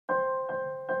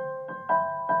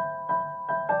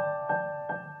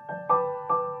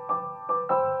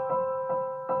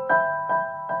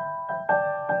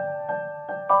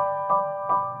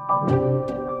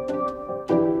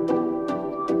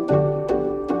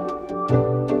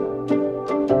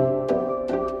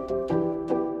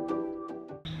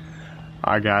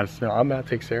Alright guys, so I'm about to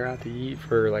take Sarah out to eat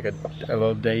for like a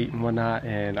little date and whatnot,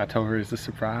 and I told her it's a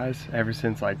surprise ever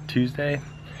since like Tuesday,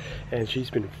 and she's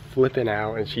been flipping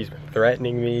out and she's been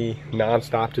threatening me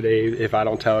non-stop today. If I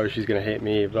don't tell her, she's gonna hit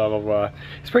me, blah blah blah.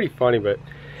 It's pretty funny, but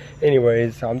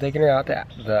anyways, so I'm taking her out to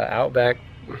the Outback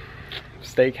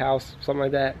Steakhouse, something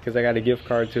like that, because I got a gift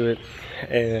card to it,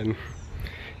 and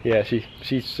yeah, she's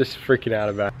just freaking out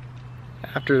about it.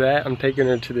 After that, I'm taking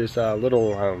her to this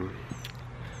little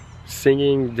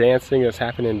singing, dancing that's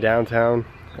happening downtown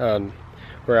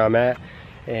where I'm at,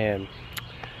 and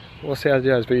we'll see how it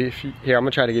does. But here, I'm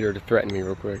gonna try to get her to threaten me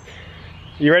real quick.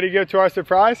 You ready to go to our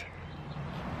surprise?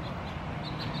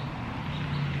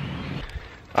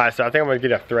 Alright, so I think I'm gonna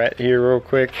get a threat here real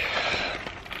quick.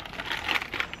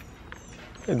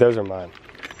 Those are mine.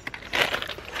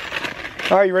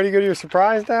 Alright, you ready to go to your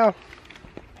surprise now?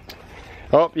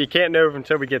 Oh, you can't know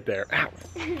until we get there. Ow.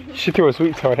 She threw a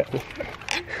sweet tart at me.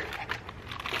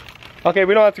 Okay,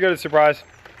 we don't have to go to the surprise.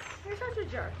 You're such a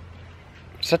jerk.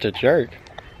 Such a jerk.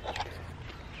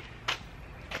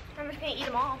 I'm just gonna eat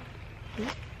them all.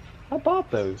 I bought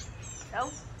those.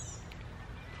 So?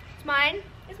 It's mine.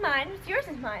 It's mine. It's yours.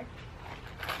 It's mine.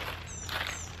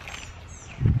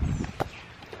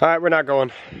 Alright, we're not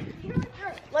going. You're a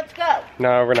jerk. Let's go.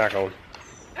 No, we're not going.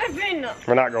 Evan!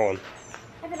 We're not going.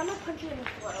 Evan, I'm gonna punch you in the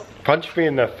throat. Punch me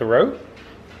in the throat?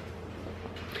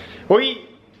 Well,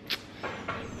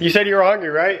 you said you were hungry,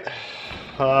 right?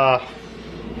 And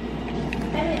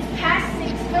it's past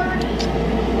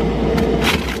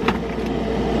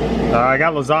 6:30. I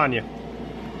got lasagna.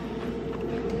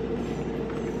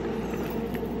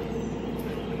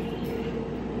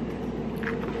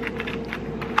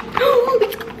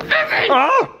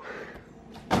 Oh!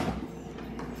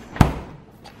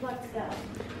 Let's go.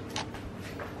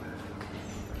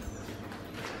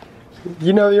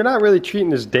 You know, you're not really treating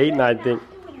this date night thing.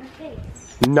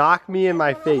 Knock me in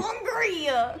my face. I'm hungry.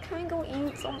 Can we go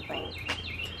eat something?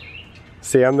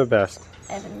 See, I'm the best.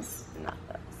 Evan's not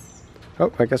best.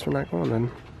 Oh, I guess we're not going then.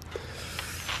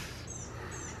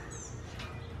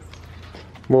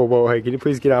 Whoa, whoa, hey, can you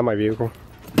please get out of my vehicle?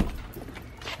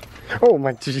 Oh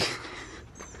my geez.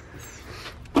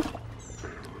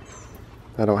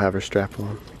 I don't have her strap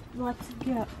on. Let's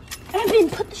go.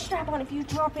 Evan, put the strap on. If you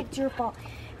drop it, it's your fault.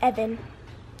 Evan.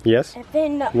 Yes?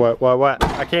 Evan. What?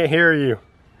 I can't hear you.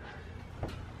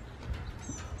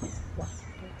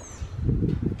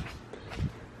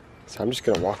 So I'm just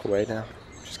gonna walk away now.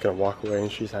 I'm just gonna walk away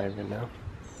and she's not even gonna know.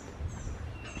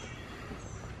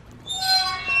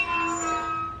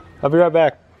 I'll be right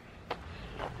back.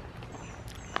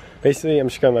 Basically, I'm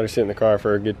just gonna let her sit in the car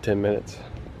for a good 10 minutes.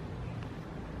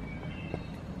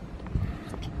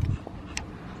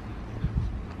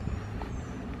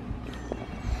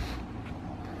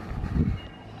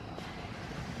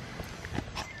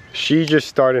 She just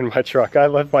started my truck. I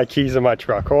left my keys in my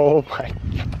truck. Oh my gosh.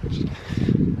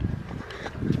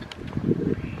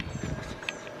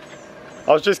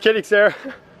 I was just kidding, Sarah.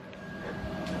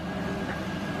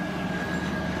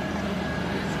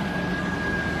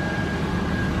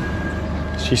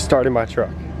 She started my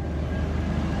truck.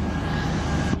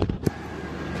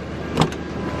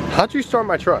 How'd you start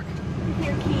my truck?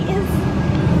 Your keys.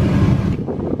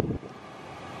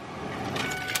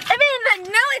 Evan,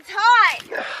 no, it's hot.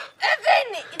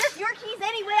 Evan, that's your keys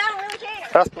anyway. I don't really care.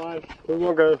 That's fine. We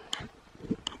won't go.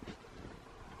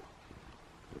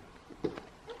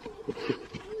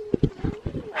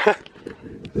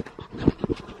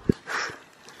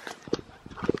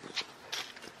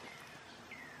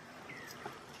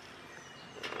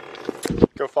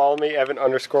 Go follow me,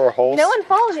 Evan_Holst. No one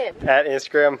followed him. At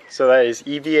Instagram. So that is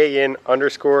EVAN_HOLST.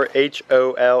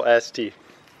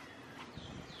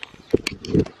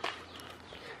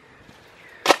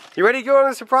 You ready to go on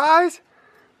the surprise?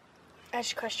 I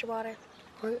should crush your water.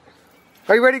 What?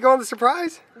 Are you ready to go on the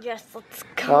surprise? Yes, let's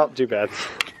go. Oh, too bad.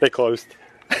 They closed.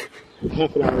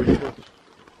 Half an hour ago.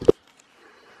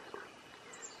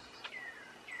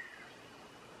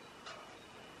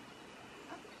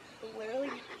 Literally,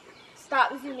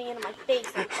 stop zooming into my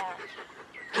face like that.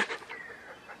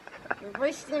 You're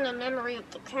wasting the memory of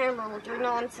the camera with your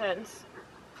nonsense.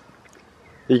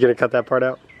 Are you gonna cut that part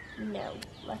out? No,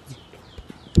 let's.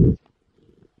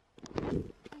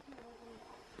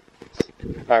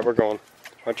 Alright, we're going.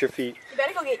 Watch your feet. You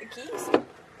better go get your keys.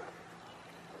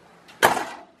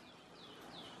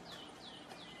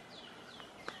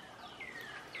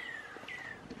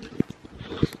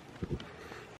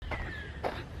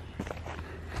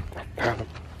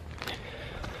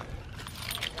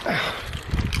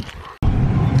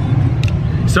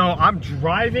 So I'm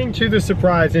driving to the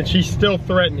surprise and she's still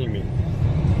threatening me.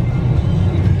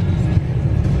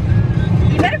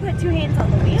 2 hands on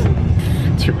the wheel.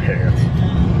 2 hands.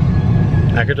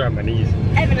 I could drive my knees.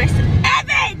 Evan, I said,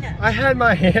 Evan! I had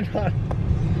my hand on.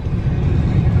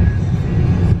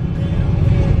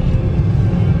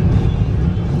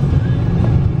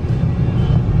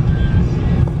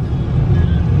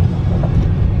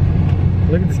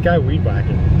 Look at this guy weed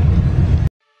whacking.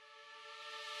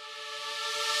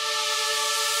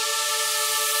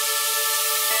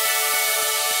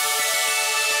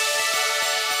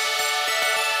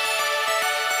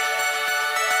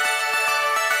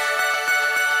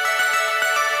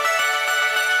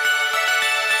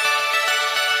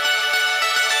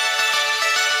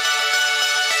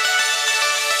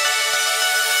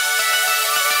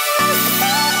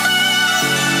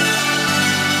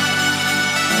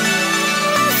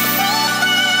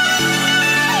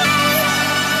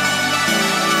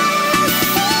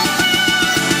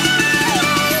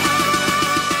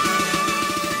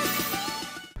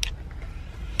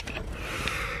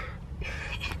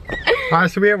 Alright,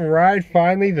 so we have a ride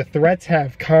finally. The threats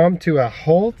have come to a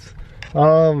halt.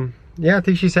 Yeah, I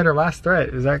think she said her last threat.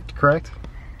 Is that correct?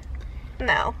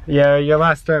 No. Yeah, your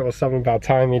last threat was something about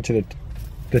tying me to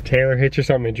the trailer hitch or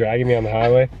something and dragging me on the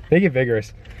highway. They get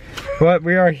vigorous. But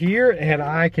we are here and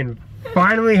I can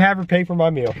finally have her pay for my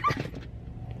meal.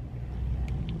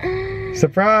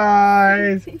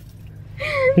 Surprise!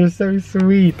 You're so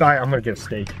sweet. Alright, I'm gonna get a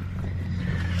steak.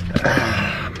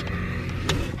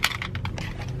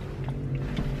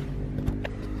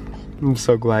 I'm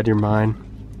so glad you're mine.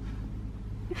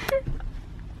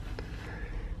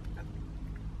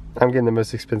 I'm getting the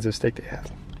most expensive steak they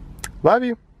have. Love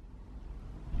you.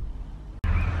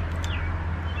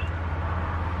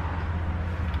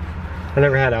 I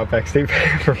never had Outback steak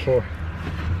before.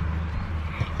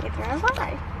 It's around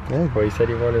 5. Yeah, boy, he said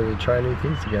he wanted to try new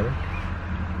things together.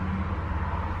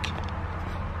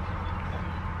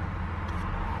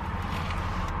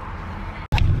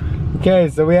 Okay,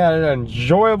 so we had an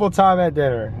enjoyable time at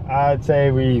dinner. I'd say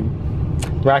we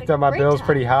racked up my bills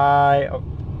pretty high. Oh,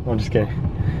 I'm just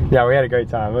kidding. Yeah, we had a great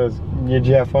time. Did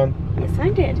you have fun? Yes, I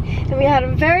did. And we had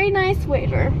a very nice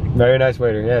waiter. Very nice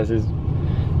waiter, yes. It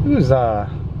was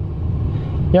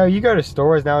you know, you go to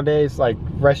stores nowadays, like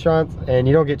restaurants, and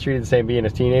you don't get treated the same being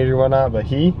a teenager or whatnot, but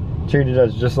he treated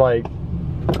us just like,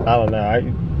 I don't know,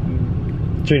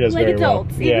 treated us like very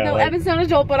adults, well. even though Evan's not an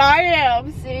adult, but I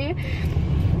am, see?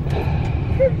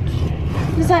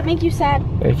 Does that make you sad?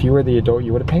 If you were the adult,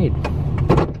 you would have paid.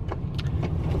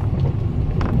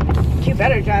 You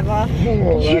better drive off.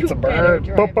 Oh, that's a burn.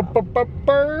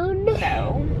 Burn.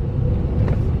 No.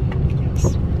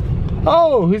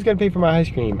 Oh, who's gonna pay for my ice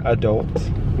cream?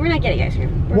 Adults. We're not getting ice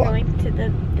cream. We're going to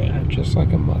the thing. Just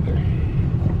like a mother.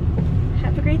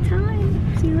 Have a great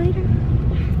time. See you later.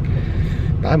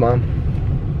 Bye, Mom.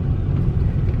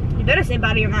 You better say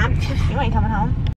bye to your mom. You ain't coming home.